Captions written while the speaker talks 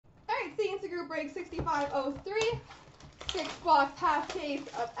Group Break 6503. 6-box half case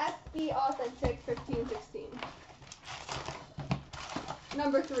of SB Authentic 1516.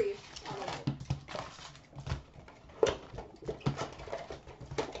 Number 3 on the night.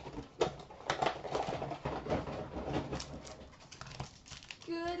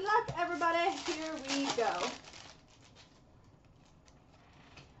 Good luck, everybody. Here we go.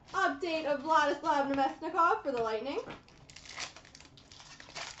 Update of Vladislav Nemesnikov for the Lightning.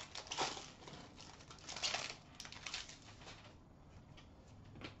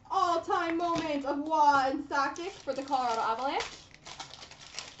 All-time moments of Waugh and Sakic for the Colorado Avalanche.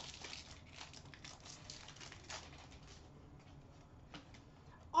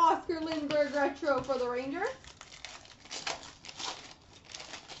 Oscar Lindbergh Retro for the Rangers.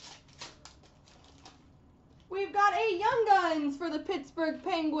 We've got a Young Guns for the Pittsburgh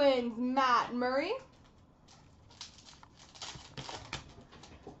Penguins, Matt Murray.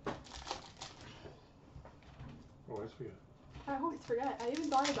 Always forget. I always forget. I even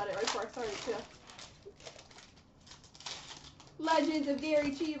thought about it right before I started, too. Legends of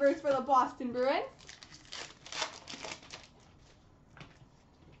Gary Cheevers for the Boston Bruins.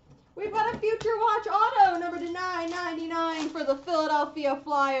 We've got a Future Watch Auto, number to 999 for the Philadelphia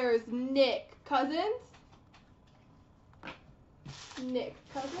Flyers, Nick Cousins. Nick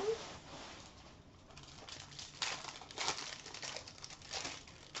Cousins.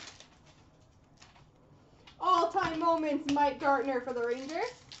 All-time moments, Mike Gartner for the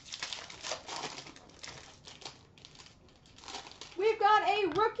Rangers. We've got a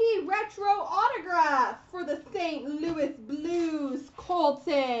rookie retro autograph for the St. Louis Blues,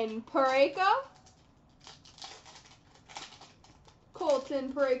 Colton Parayko.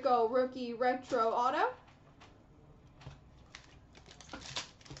 Colton Parayko rookie retro auto.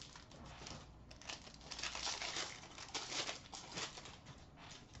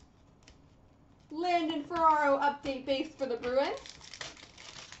 Landon Ferraro update base for the Bruins.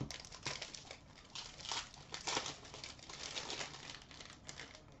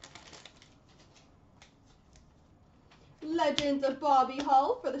 Legends of Bobby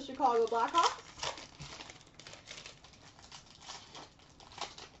Hull for the Chicago Blackhawks.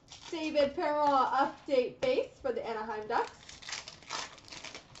 David Perron update base for the Anaheim Ducks.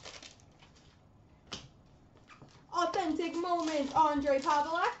 Authentic moments, Andre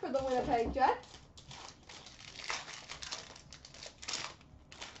Pavelak for the Winnipeg Jets.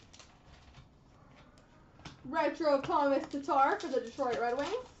 Retro Thomas Tatar for the Detroit Red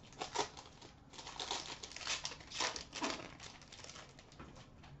Wings.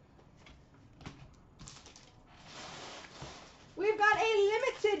 We've got a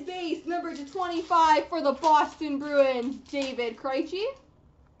limited base, number to 25 for the Boston Bruins, David Krejci.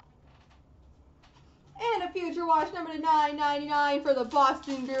 And a Future Watch, number to 999 for the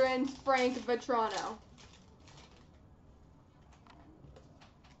Boston Bruins, Frank Vetrano.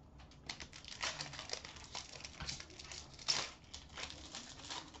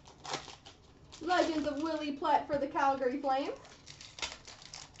 Legends of Willie Plett for the Calgary Flames.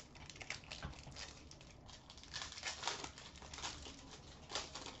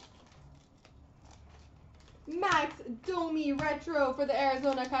 Max Domi Retro for the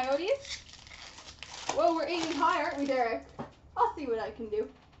Arizona Coyotes. Whoa, we're aiming high, aren't we, Derek? I'll see what I can do.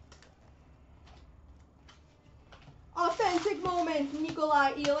 Authentic moments,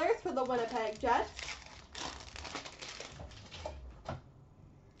 Nikolai Ehlers for the Winnipeg Jets.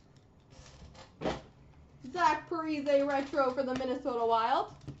 Zach Parise Retro for the Minnesota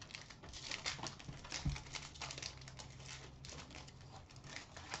Wild.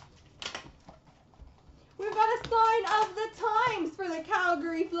 We've got a sign of the times for the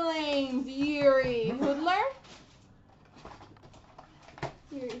Calgary Flames, Yuri Hoodler.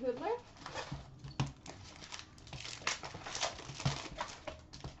 Yuri Hoodler.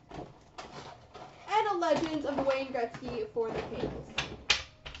 And a Legends of Wayne Gretzky for the Kings.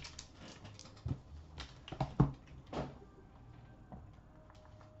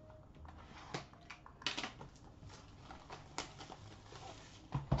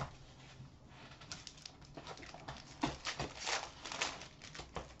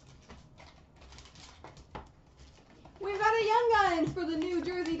 We've got a Young Guns for the New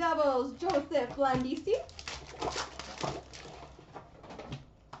Jersey Devils, Joseph Blandisi.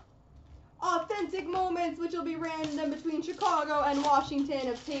 Authentic moments, which will be random between Chicago and Washington,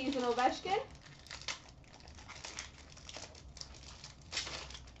 of Taves and Ovechkin.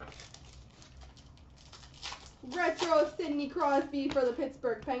 Retro Sidney Crosby for the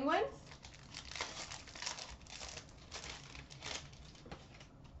Pittsburgh Penguins.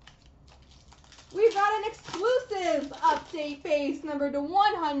 We've got an Exclusive update base number to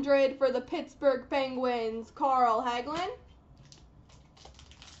 100 for the Pittsburgh Penguins, Carl Hagelin.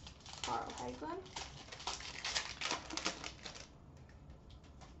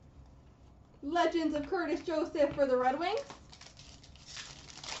 Legends of Curtis Joseph for the Red Wings.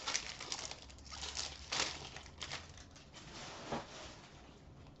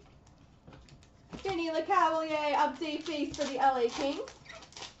 Vinny LeCavalier update base for the LA Kings.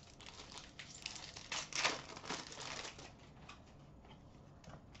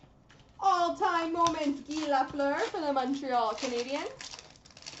 All-time moments, Guy Lafleur for the Montreal Canadiens.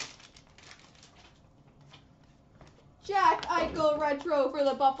 Jack Eichel retro for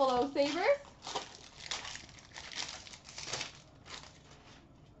the Buffalo Sabres.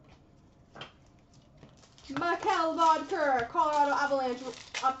 Mikhail Vodker, Colorado Avalanche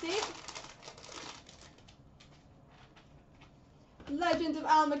update. Legends of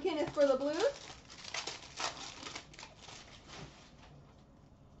Al MacInnis for the Blues.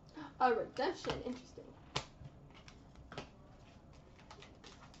 A redemption, interesting.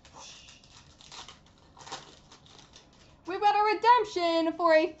 We've got a redemption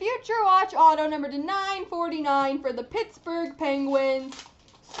for a Future Watch auto number to 949 for the Pittsburgh Penguins,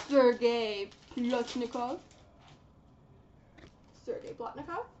 Sergei Plotnikov.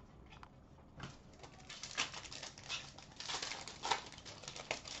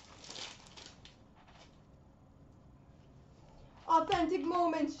 Authentic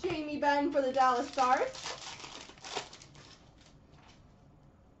moments, Jamie Benn for the Dallas Stars.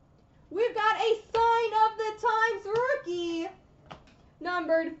 We've got a Sign of the Times rookie,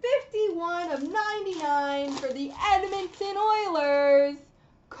 numbered 51 of 99 for the Edmonton Oilers,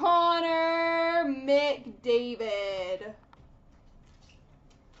 Connor McDavid.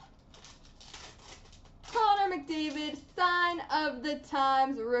 Connor McDavid, Sign of the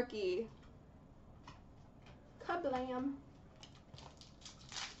Times rookie. Kablam.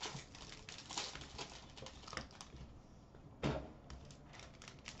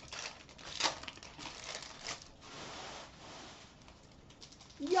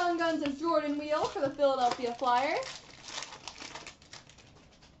 Young Guns of Jordan Wheel for the Philadelphia Flyers.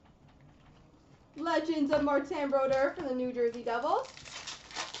 Legends of Martin Brodeur for the New Jersey Devils.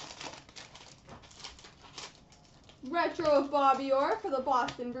 Retro of Bobby Orr for the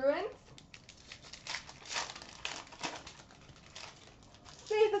Boston Bruins.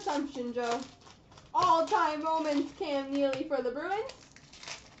 Safe assumption, Joe. All-time moments, Cam Neely for the Bruins.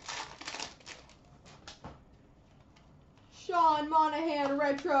 Sean Monahan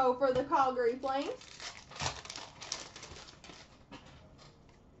retro for the Calgary Flames.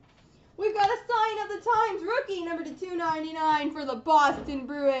 We've got a Sign of the Times rookie number to 299 for the Boston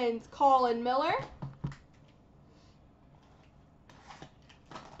Bruins, Colin Miller.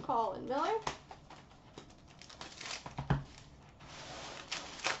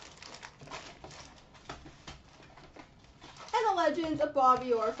 And the Legends of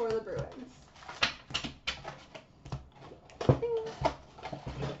Bobby Orr for the Bruins.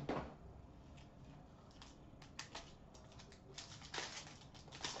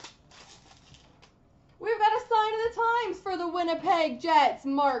 We've got a Sign of the Times for the Winnipeg Jets,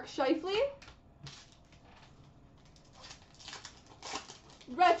 Mark Scheifele.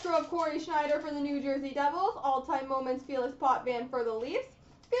 Retro of Corey Schneider for the New Jersey Devils. All-time moments, Felix Potvin for the Leafs.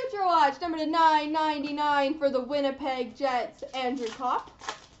 Future Watch, number to 999 for the Winnipeg Jets, Andrew Kopp.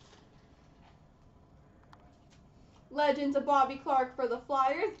 Legends of Bobby Clarke for the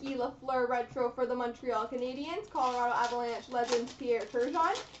Flyers. Guy Lafleur retro for the Montreal Canadiens. Colorado Avalanche Legends, Pierre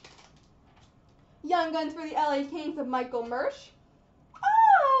Turgeon. Young Guns for the LA Kings of Michael Mersch.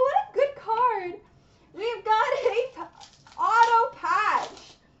 Oh, what a good card. We've got a auto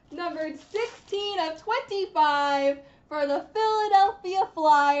patch, numbered 16 of 25 for the Philadelphia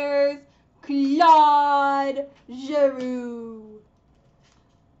Flyers, Claude Giroux.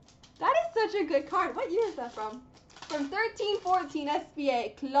 That is such a good card. What year is that from? From 13-14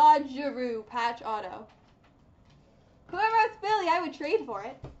 SBA, Claude Giroux patch auto. Whoever has Philly, I would trade for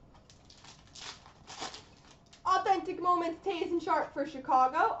it. Authentic moments, Tazen Sharp for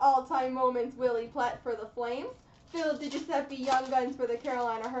Chicago. All-time moments, Willie Plett for the Flames. Phil DiGiuseppe Young Guns for the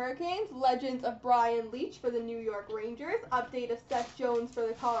Carolina Hurricanes. Legends of Brian Leetch for the New York Rangers. Update of Seth Jones for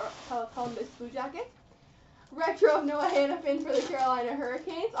the Columbus Blue Jackets. Retro of Noah Hannafin for the Carolina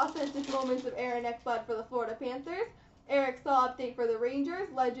Hurricanes. Authentic moments of Aaron Ekblad for the Florida Panthers. Eric Stahl update for the Rangers.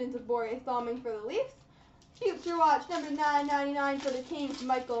 Legends of Borje Salming for the Leafs. Future Watch number 999 for the Kings,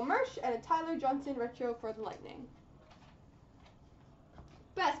 Michael Mersch, and a Tyler Johnson retro for the Lightning.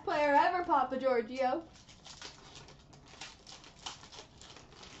 Best player ever, Papa Giorgio.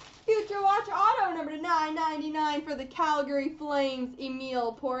 Future Watch Auto number to 999 for the Calgary Flames,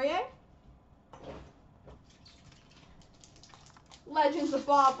 Emile Poirier. Legends of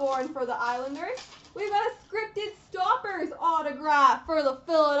Bob Bourne for the Islanders. We've got a scripted stoppers autograph for the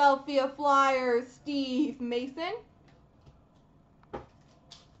Philadelphia Flyers, Steve Mason.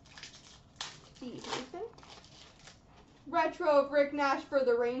 Retro of Rick Nash for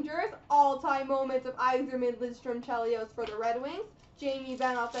the Rangers. All-time moments of Yzerman, Lidstrom, Chelios for the Red Wings. Jamie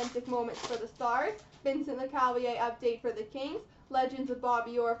Benn authentic moments for the Stars. Vincent LeCavalier update for the Kings. Legends of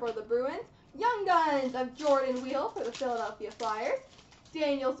Bobby Orr for the Bruins. Young Guns of Jordan Wheel for the Philadelphia Flyers.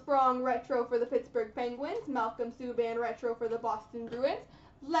 Daniel Sprong retro for the Pittsburgh Penguins. Malcolm Subban retro for the Boston Bruins.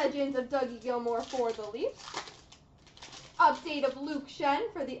 Legends of Dougie Gilmour for the Leafs. Update of Luke Shen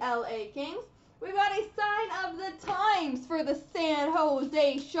for the LA Kings. We've got a sign of the times for the San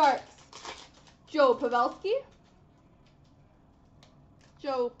Jose Sharks. Joe Pavelski.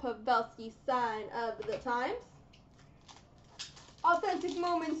 Joe Pavelski, sign of the times. Authentic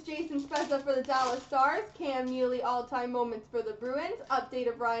moments, Jason Spezza for the Dallas Stars. Cam Neely, all-time moments for the Bruins.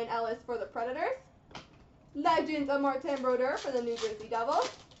 Update of Ryan Ellis for the Predators. Legends of Martin Brodeur for the New Jersey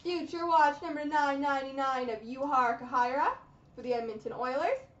Devils. Future Watch number 999 of Juha Kahira for the Edmonton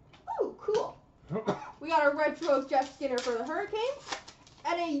Oilers. Ooh, cool. We got a retro of Jeff Skinner for the Hurricanes.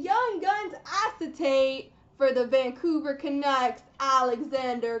 And a Young Guns acetate for the Vancouver Canucks,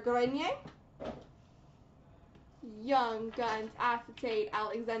 Alexander Grenier. Young Guns acetate,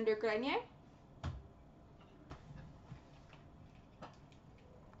 Alexander Grenier.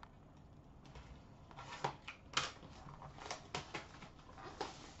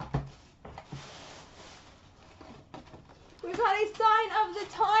 We've got a sign of the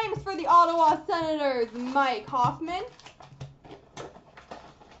times for the Ottawa Senators, Mike Hoffman.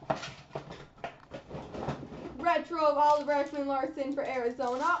 Retro of Oliver Ekman-Larsson for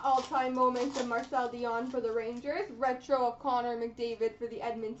Arizona. All-time moments of Marcel Dion for the Rangers. Retro of Connor McDavid for the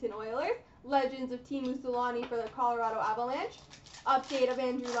Edmonton Oilers. Legends of Teemu Selanne for the Colorado Avalanche. Update of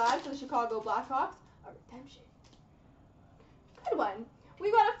Andrew Ladd for the Chicago Blackhawks. A redemption. Good one.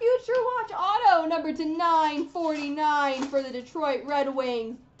 We got a Future Watch Auto number to 949 for the Detroit Red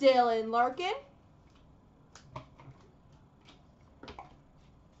Wings, Dylan Larkin.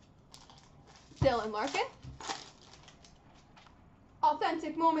 Dylan Larkin.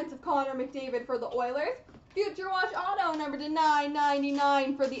 Authentic moments of Connor McDavid for the Oilers. Future Watch Auto number to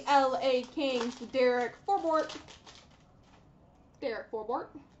 999 for the LA Kings, Derek Forbort. Derek Forbort.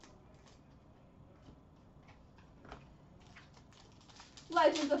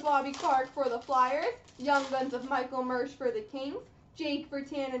 Legends of Bobby Clarke for the Flyers. Young Guns of Michael Mersch for the Kings. Jake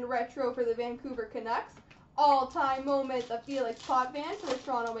Virtanen retro for the Vancouver Canucks. All-time moments of Felix Potvin for the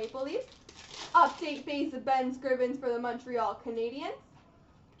Toronto Maple Leafs. Update base of Ben Scrivens for the Montreal Canadiens.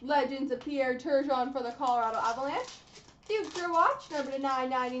 Legends of Pierre Turgeon for the Colorado Avalanche. Future Watch number to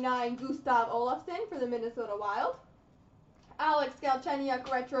 999 Gustav Olofsson for the Minnesota Wild. Alex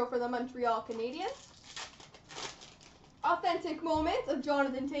Galchenyuk retro for the Montreal Canadiens. Authentic moments of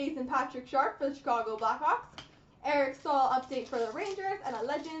Jonathan Toews and Patrick Sharp for the Chicago Blackhawks. Eric Stahl update for the Rangers, and a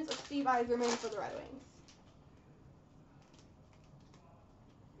Legends of Steve Yzerman for the Red Wings.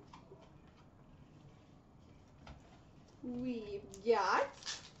 We've got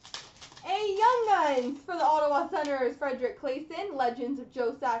a Young Guns for the Ottawa Senators, Frederick Claesson. Legends of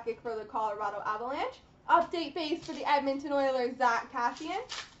Joe Sakic for the Colorado Avalanche. Update base for the Edmonton Oilers, Zach Kassian.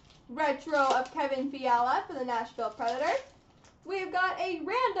 Retro of Kevin Fiala for the Nashville Predators. We've got a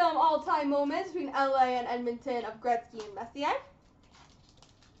random all-time moments between LA and Edmonton of Gretzky and Messier.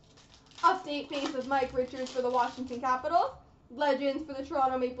 Update base of Mike Richards for the Washington Capitals. Legends for the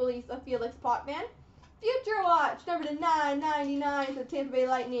Toronto Maple Leafs of Felix Potvin. Future Watch number to 999 for the Tampa Bay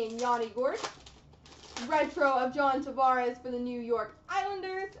Lightning, Yanni Gourde. Retro of John Tavares for the New York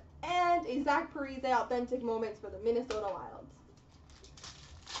Islanders. And a Zach Parise authentic moments for the Minnesota Wild.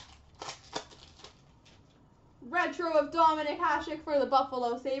 Retro of Dominic Hasek for the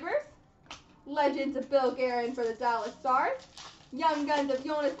Buffalo Sabres. Legends of Bill Guerin for the Dallas Stars. Young Guns of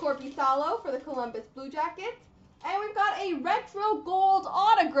Jonas Korpisalo for the Columbus Blue Jackets. And we've got a retro gold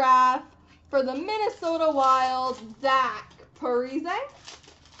autograph for the Minnesota Wild, Zach Parise.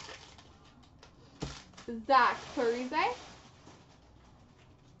 Zach Parise.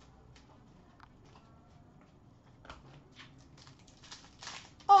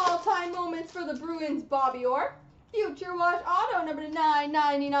 All-time moments for the Bruins, Bobby Orr. Future Watch Auto number to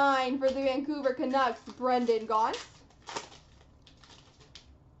 999 for the Vancouver Canucks, Brendan Gaunce.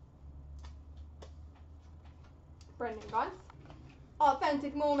 Brendan Gaunce.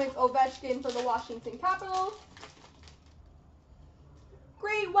 Authentic moments, Ovechkin for the Washington Capitals.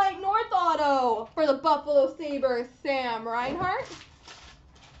 Great White auto for the Buffalo Sabres, Sam Reinhart.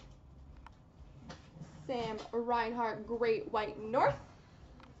 Sam Reinhart, Great White North.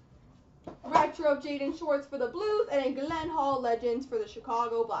 Retro of Jaden Schwartz for the Blues, and a Glenn Hall Legends for the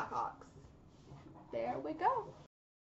Chicago Blackhawks. There we go.